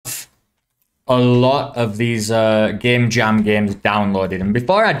a lot of these Game Jam games downloaded. And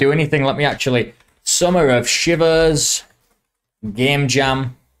before I do anything, let me actually... Summer of Shivers, Game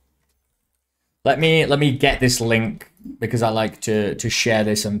Jam. Let me get this link because I like to share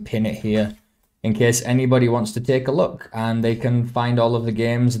this and pin it here in case anybody wants to take a look, and they can find all of the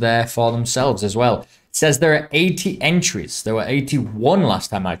games there for themselves as well. It says there are 80 entries. There were 81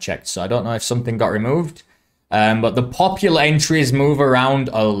 last time I checked, so I don't know if something got removed. But the popular entries move around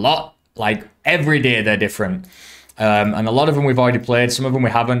a lot. Like every day they're different. And a lot of them we've already played, some of them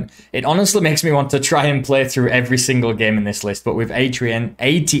we haven't. It honestly makes me want to try and play through every single game in this list, but with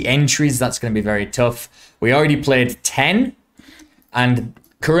 80 entries, that's going to be very tough. We already played 10, and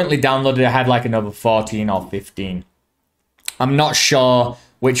currently downloaded I had like another 14 or 15. I'm not sure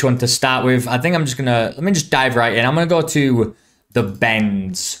which one to start with. I think I'm just going to, let me just dive right in. I'm going to go to the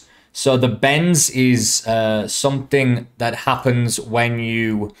bends. So the bends is something that happens when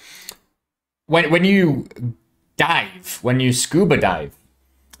you, when you dive, when you scuba dive,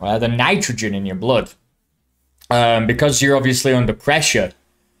 the nitrogen in your blood, because you're obviously under pressure,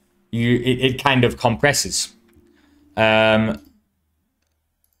 it kind of compresses.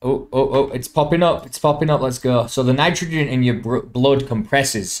 Oh, it's popping up, let's go. So the nitrogen in your blood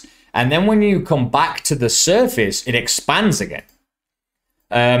compresses, and then when you come back to the surface, it expands again.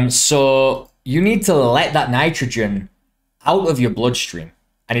 So you need to let that nitrogen out of your bloodstream,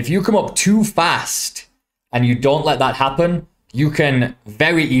 and if you come up too fast and you don't let that happen, you can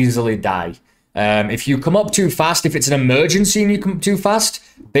very easily die. If you come up too fast, if it's an emergency and you come up too fast,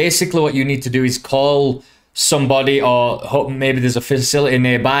 basically what you need to do is call somebody, or maybe there's a facility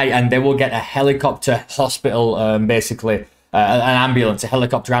nearby, and they will get a helicopter hospital, basically, an ambulance, a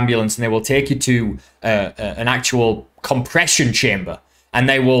helicopter ambulance, and they will take you to an actual compression chamber, and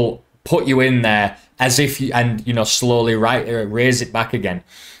they will put you in there as if you, and you know, slowly raise it back again.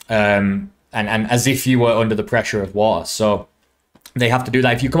 And as if you were under the pressure of water. So they have to do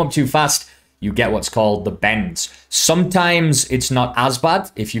that. If you come up too fast, you get what's called the bends. Sometimes it's not as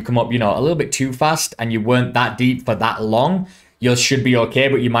bad. If you come up, you know, a little bit too fast and you weren't that deep for that long, you should be okay,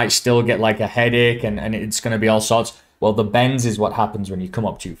 but you might still get like a headache and it's going to be all sorts. Well, the bends is what happens when you come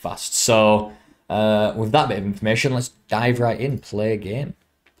up too fast. So with that bit of information, let's dive right in, play a game.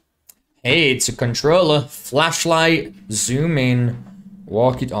 Hey, it's a controller, flashlight, zoom in,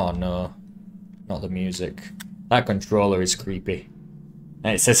 walk it. Oh no. Not the music. That controller is creepy.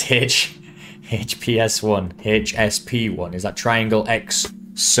 And it says HPS1, HSP1. Is that triangle X,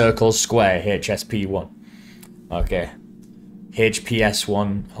 circle square, HSP1? Okay.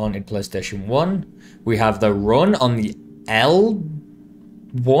 HPS1, Haunted PlayStation 1. We have the run on the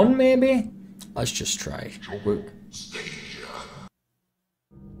L1 maybe? Let's just try.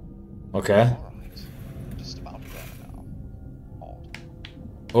 Okay.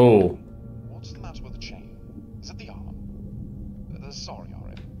 Oh. What's the matter with the chain? Is it the arm? Sorry,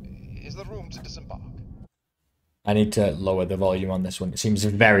 RM. Is there room to disembark? I need to lower the volume on this one. It seems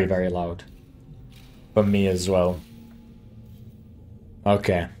very, very loud. For me as well.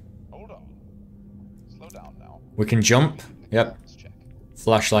 Okay. Hold on. Slow down now. We can jump. Yep.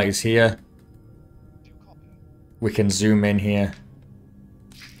 Flashlight is here. We can zoom in here.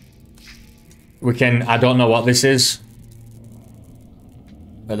 We can... I don't know what this is.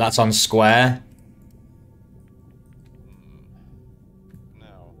 But that's on square.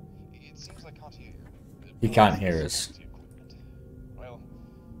 No, it seems I can't hear you. He can't hear us. Well,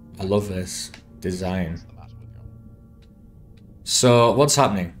 I love this design. So, what's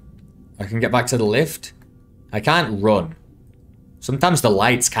happening? I can get back to the lift. I can't run. Sometimes the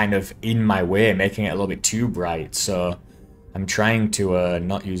light's kind of in my way, making it a little bit too bright, so I'm trying to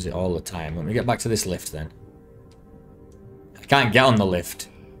not use it all the time. Let me get back to this lift then. I can't get on the lift.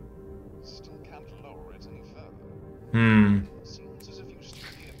 Still can't lower it any further. Seems as if you still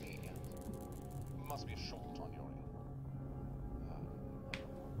hear me. Must be a short on your end.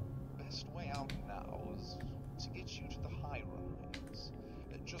 Best way out now is to get you to the high runways,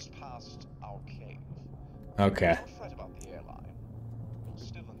 just past our cave. Okay. Don't fret about the airline. You're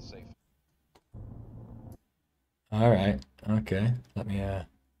still unsafe. Alright, okay. Let me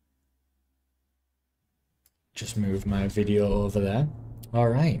just move my video over there.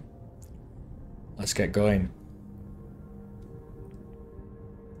 Alright. Let's get going.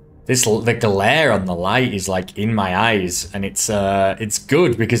 The glare on the light is like in my eyes, and it's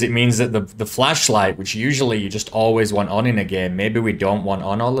good because it means that the flashlight, which usually you just always want on in a game, maybe we don't want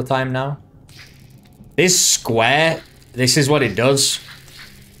on all the time now. This square, this is what it does.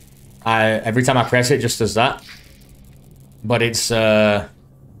 Every time I press it, it just does that. But it's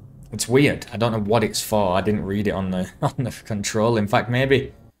weird. I don't know what it's for. I didn't read it on the control. In fact,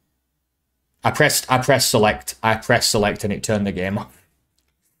 maybe I pressed select. I pressed select and it turned the game off.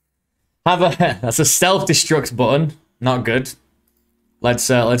 That's a self-destruct button. Not good. Let's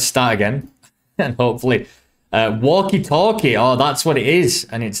start again. And hopefully walkie-talkie. Oh, that's what it is.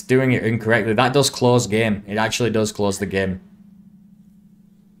 And it's doing it incorrectly. That does close game. It actually does close the game.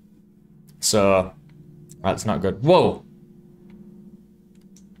 So that's not good. Whoa.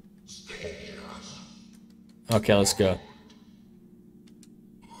 Okay, let's go.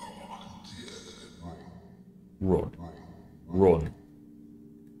 Run. Run.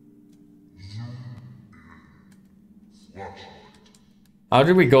 How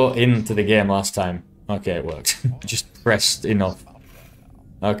did we go into the game last time? Okay, it worked. Just pressed enough.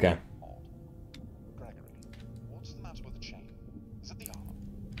 Okay. Gregory, what's the matter with the chain? Is it the arm?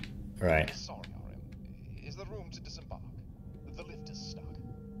 Right. Sorry, RM. Is there room to disembark? The lift is stuck.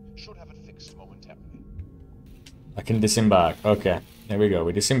 Should have it fixed momentarily. I can disembark. Okay. There we go.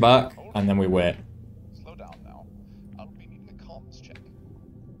 We disembark and then we wait. Slow down now. I'll be needing a comms check.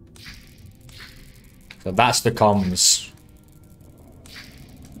 So that's the comms.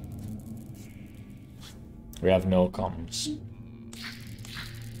 We have no comms.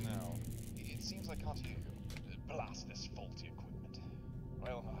 No, it seems I can't hear you. Blast this faulty equipment.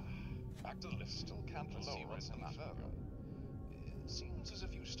 Well, back to the lift. Still can't see what's any further. It seems as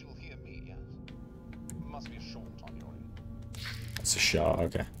if you still hear me, yes? Must be a short on your end. It's a shot,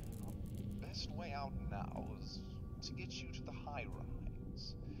 okay. Best way out now is to get you to the high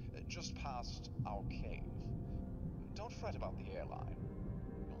rise, just past our cave. Don't fret about the airline.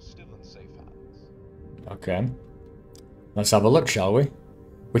 You're still in safe hands. Okay. Let's have a look, shall we?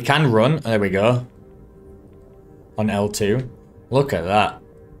 We can run. There we go. On L2. Look at that.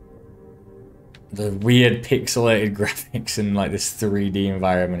 The weird pixelated graphics in like this 3D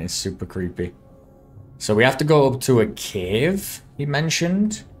environment is super creepy. So we have to go up to a cave, he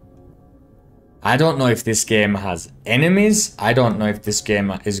mentioned. I don't know if this game has enemies. I don't know if this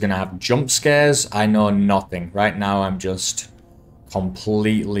game is going to have jump scares. I know nothing. Right now I'm just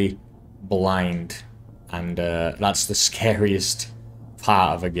completely blind. And that's the scariest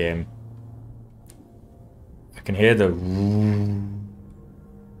part of a game. I can hear the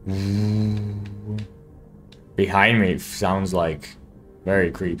behind me. It sounds like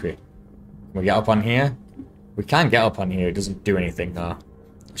very creepy. Can we get up on here? We can't get up on here. It doesn't do anything though.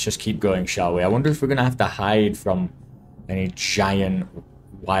 Let's just keep going, shall we? I wonder if we're going to have to hide from any giant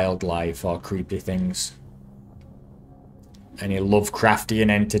wildlife or creepy things. Any Lovecraftian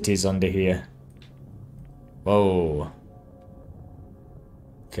entities under here. Whoa.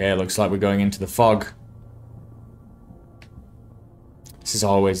 Okay, looks like we're going into the fog. This is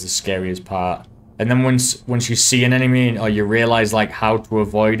always the scariest part. And then once you see an enemy or you realize like how to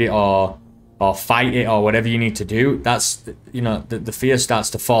avoid it or fight it or whatever you need to do, that's, you know, the fear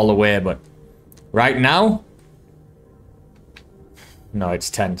starts to fall away. But right now, no, it's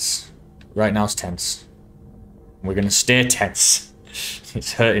tense. Right now it's tense. We're gonna stay tense.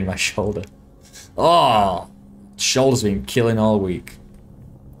 It's hurting my shoulder. Oh, shoulder's been killing all week.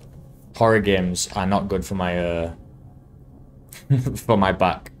 Horror games are not good for my for my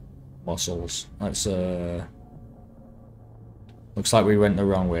back muscles. Let's looks like we went the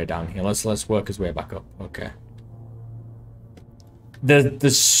wrong way down here. Let's work his way back up. Okay.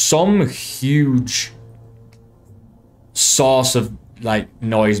 There's some huge source of like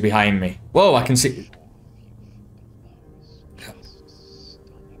noise behind me. Whoa, I can see.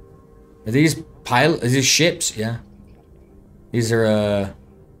 Are these are these ships? Yeah. These are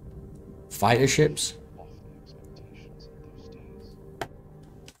fighter ships.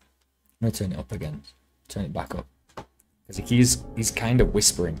 I'm gonna turn it up again. Turn it back up. Because he's kind of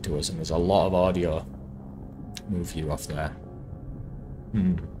whispering to us and there's a lot of audio. Move you off there.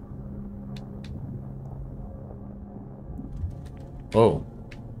 Oh.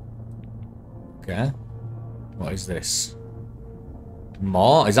 Okay. What is this?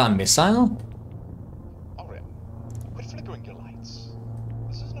 More? Is that a missile? RM, quit flickering your lights.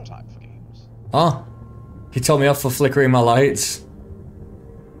 This is no time for games. Oh. He told me off for flickering my lights.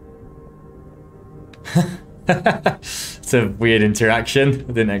 It's a weird interaction.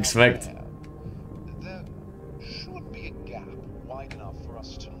 I didn't expect. There should be a gap wide enough for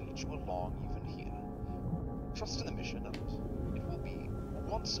us to lead you along even here. Trust in the mission and it will be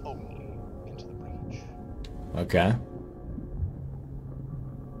once only into the breach. Okay.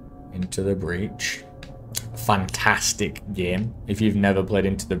 Into the Breach. Fantastic game. If you've never played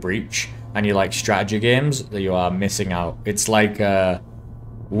Into the Breach and you like strategy games, you are missing out. It's like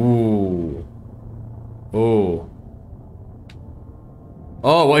ooh. Oh.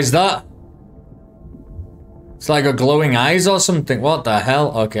 Oh, what is that? It's like a glowing eyes or something. What the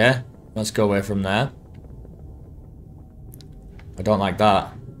hell? Okay. Let's go away from there. I don't like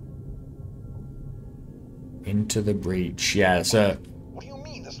that. Into the breach. Yeah, so... What do you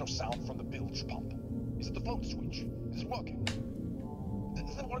mean there's no sound from the bilge pump? Is it the float switch? Is it working? Then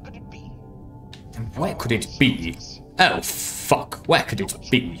what could it be? Where could it be? Oh, fuck. Where could it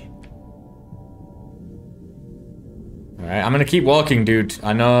be? Alright, I'm gonna keep walking, dude.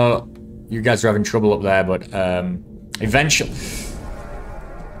 I know you guys are having trouble up there, but, eventually...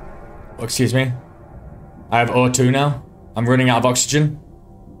 Oh, excuse me? I have O2 now. I'm running out of oxygen.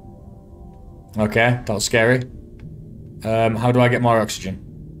 Okay, that was scary. How do I get more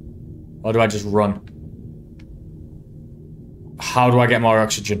oxygen? Or do I just run? How do I get more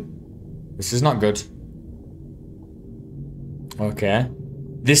oxygen? This is not good. Okay.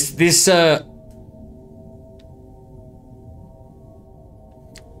 This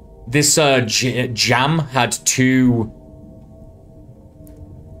jam had two...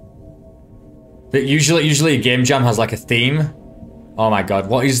 But usually a game jam has like a theme. Oh my god,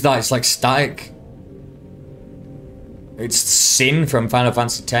 what is that? It's like static. It's Sin from Final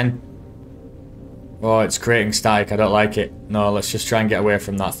Fantasy X. Oh, it's creating static. I don't like it. No, let's just try and get away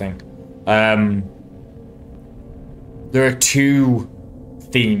from that thing. There are two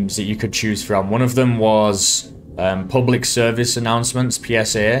themes that you could choose from. One of them was public service announcements,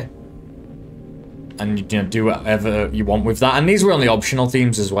 PSA. And you know, do whatever you want with that. And these were only optional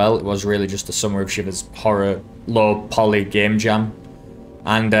themes as well. It was really just a Summer of Shivers horror low poly game jam.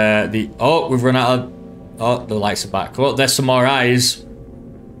 And oh, we've run out of... Oh, the lights are back. Oh, there's some more eyes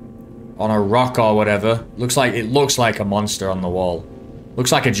on a rock or whatever. It looks like a monster on the wall.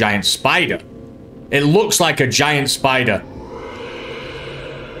 Looks like a giant spider. It looks like a giant spider.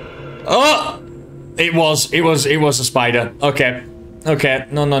 Oh, it was a spider. Okay, okay.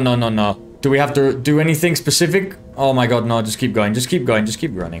 No. Do we have to do anything specific? Oh my god, no. Just keep going. Just keep going. Just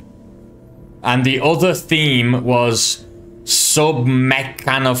keep running. And the other theme was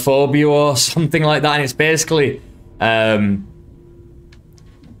submechanophobia or something like that, and it's basically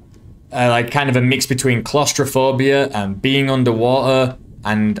like kind of a mix between claustrophobia and being underwater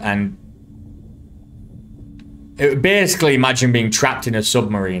and basically imagine being trapped in a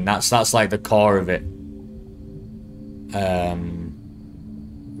submarine. That's like the core of it.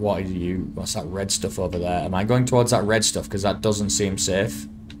 What's that red stuff over there? Am I going towards that red stuff? Because that doesn't seem safe.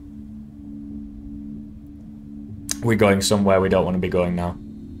 We're going somewhere we don't want to be going now.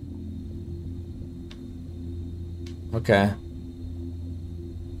 Okay.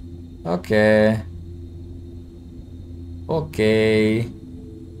 Okay. Okay.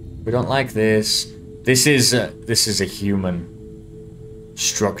 We don't like this. This is a human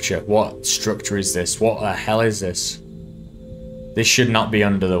structure. What structure is this? What the hell is this? This should not be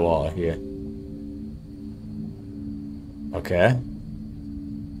under the water here. Okay.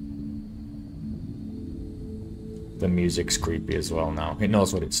 The music's creepy as well now. It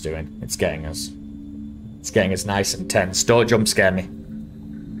knows what it's doing. It's getting us. It's getting us nice and tense. Don't jump scare me.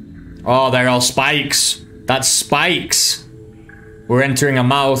 Oh, they're all spikes. That's spikes. We're entering a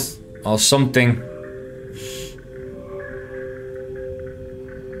mouth or something.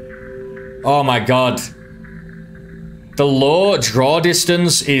 Oh my god. The low draw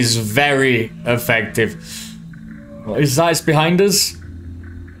distance is very effective. What is that? It's behind us?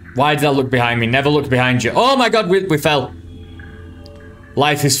 Why did I look behind me? Never look behind you. Oh my god, we fell.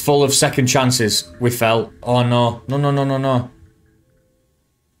 Life is full of second chances. We fell. Oh no. No.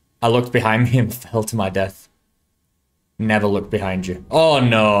 I looked behind me and fell to my death. Never look behind you. Oh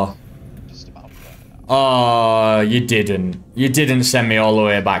no. Oh, you didn't. You didn't send me all the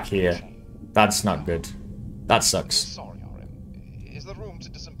way back here. That's not good. That sucks. Sorry, RM. Is there room to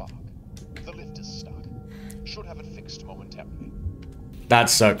disembark? The lift is stuck. Should have it fixed momentarily. That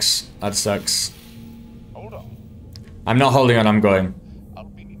sucks. That sucks. Hold on. I'm not holding on, I'm going. I'll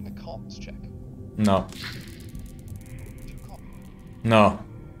be needing a comms check. No. No.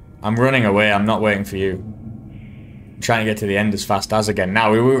 I'm running away, I'm not waiting for you. I'm trying to get to the end as fast as again.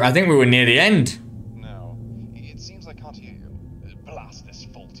 Now, I think we were near the end. No. It seems I can't hear you. Blast this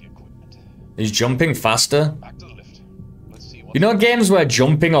faulty equipment. Is jumping faster? Back to the lift. Let's see what... You know games where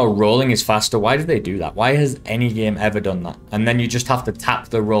jumping or rolling is faster? Why do they do that? Why has any game ever done that? And then you just have to tap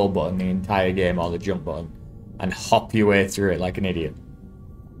the roll button the entire game or the jump button and hop your way through it like an idiot.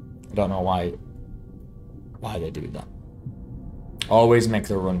 I don't know why they do that. Always make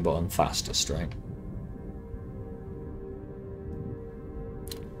the run button fastest, right?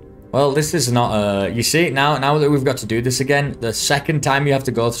 Well, this is not you see, now that we've got to do this again, the second time you have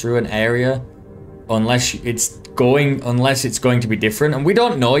to go through an area, unless it's going to be different, and we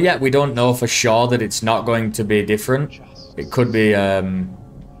don't know yet. We don't know for sure that it's not going to be different. It could be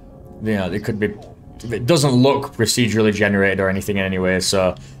You know, it could be... It doesn't look procedurally generated or anything in any way,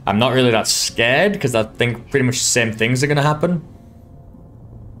 so I'm not really that scared, because I think pretty much the same things are going to happen.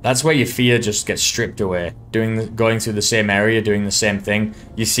 That's where your fear just gets stripped away. Going through the same area, doing the same thing.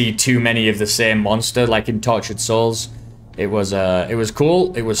 You see too many of the same monster, like in Tortured Souls. It was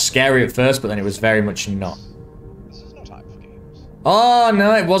cool. It was scary at first, but then it was very much not. This is no time for games. Oh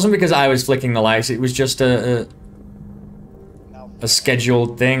no, it wasn't because I was flicking the lights. It was just a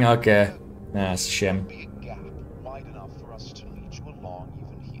scheduled thing. Okay, that's a shame. Be a gap wide enough for us to lead you along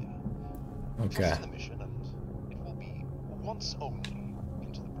even here. Okay. Trust in the mission, and it will be once only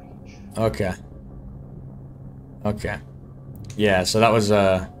into the breach. Okay. Okay. Yeah, so that was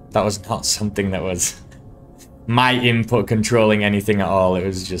not something that was my input controlling anything at all. It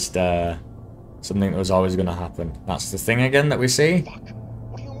was just something that was always going to happen. That's the thing again that we see. Fuck.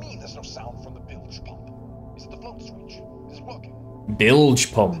 What do you mean there's no sound from the bilge pump? Is it the float switch? Is it working?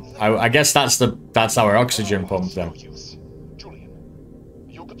 Bilge pump. I guess that's our oxygen pump then. No use. Julian,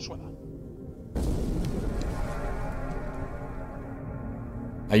 you're a good swimmer.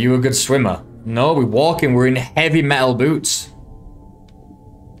 Are you a good swimmer? No, we're walking. We're in heavy metal boots.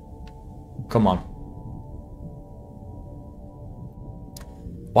 Come on.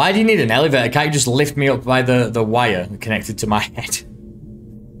 Why do you need an elevator? Can't you just lift me up by the wire connected to my head?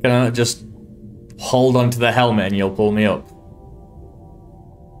 Can I not just hold onto the helmet and you'll pull me up?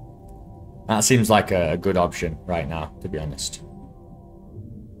 That seems like a good option right now, to be honest.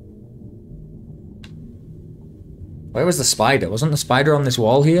 Where was the spider? Wasn't the spider on this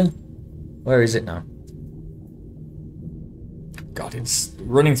wall here? Where is it now? God, it's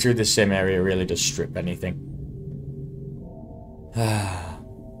running through this same area really does strip anything.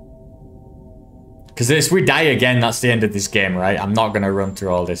 Because if we die again, that's the end of this game, right? I'm not going to run through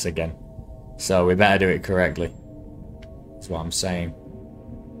all this again. So we better do it correctly. That's what I'm saying.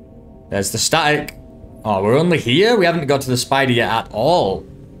 There's the static. Oh, we're only here? We haven't got to the spider yet at all.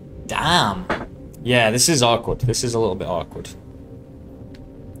 Damn. Yeah, this is awkward. This is a little bit awkward.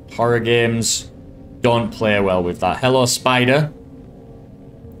 Horror games don't play well with that. Hello, spider.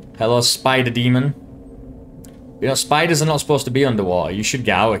 Hello, spider demon. You know, spiders are not supposed to be underwater. You should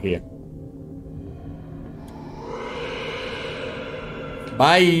get out of here.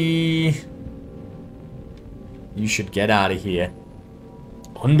 Bye. You should get out of here.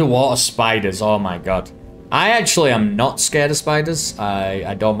 Underwater spiders. Oh my god. I actually am not scared of spiders.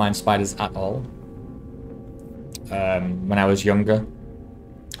 I don't mind spiders at all. When I was younger,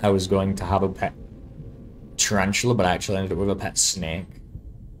 I was going to have a pet tarantula, but I actually ended up with a pet snake.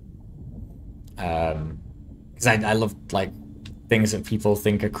 Because I love, like, things that people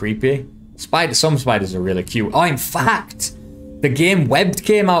think are creepy. Some spiders are really cute. Oh, in fact, the game Webbed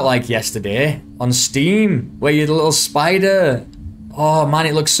came out, like, yesterday on Steam, where you're the little spider. Oh, man,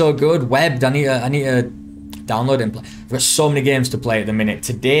 it looks so good. Webbed, I need to download it and play. I've got so many games to play at the minute.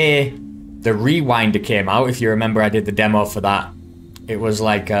 Today, the Rewinder came out. If you remember, I did the demo for that. It was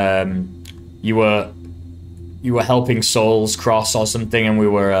like, you were helping souls cross or something, and we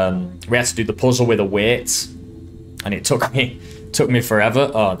had to do the puzzle with the weights, and it took me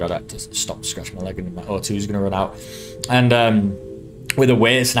forever. Oh god, I have to stop scratching my leg and my O2 is gonna run out. And with the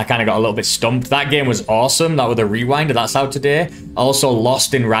weights, and I kind of got a little bit stumped. That game was awesome. That was the Rewinder. That's out today. Also,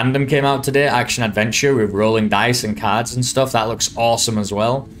 Lost in Random came out today. Action adventure with rolling dice and cards and stuff. That looks awesome as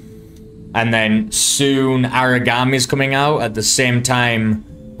well. And then soon Aragami's coming out at the same time.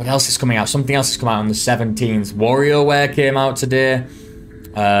 What else is coming out? Something else is coming out on the 17th. WarioWare came out today.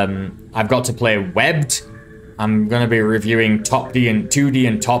 I've got to play Webbed. I'm going to be reviewing Top D and 2D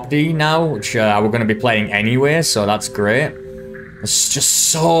and Top D now, which we're going to be playing anyway, so that's great. There's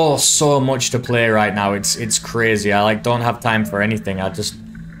just so much to play right now. It's crazy. I like don't have time for anything. I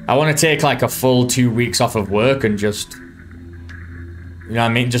want to take like a full 2 weeks off of work and just, you know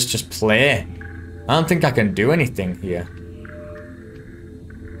what I mean? Just play. I don't think I can do anything here.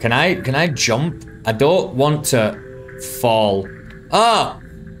 Can I jump? I don't want to fall. Oh!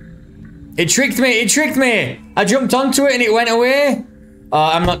 It tricked me! It tricked me! I jumped onto it and it went away! Oh,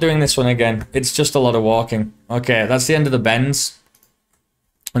 I'm not doing this one again. It's just a lot of walking. Okay, that's the end of the bends.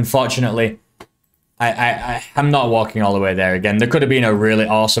 Unfortunately, I'm not walking all the way there again. There could have been a really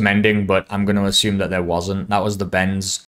awesome ending, but I'm going to assume that there wasn't. That was the bends.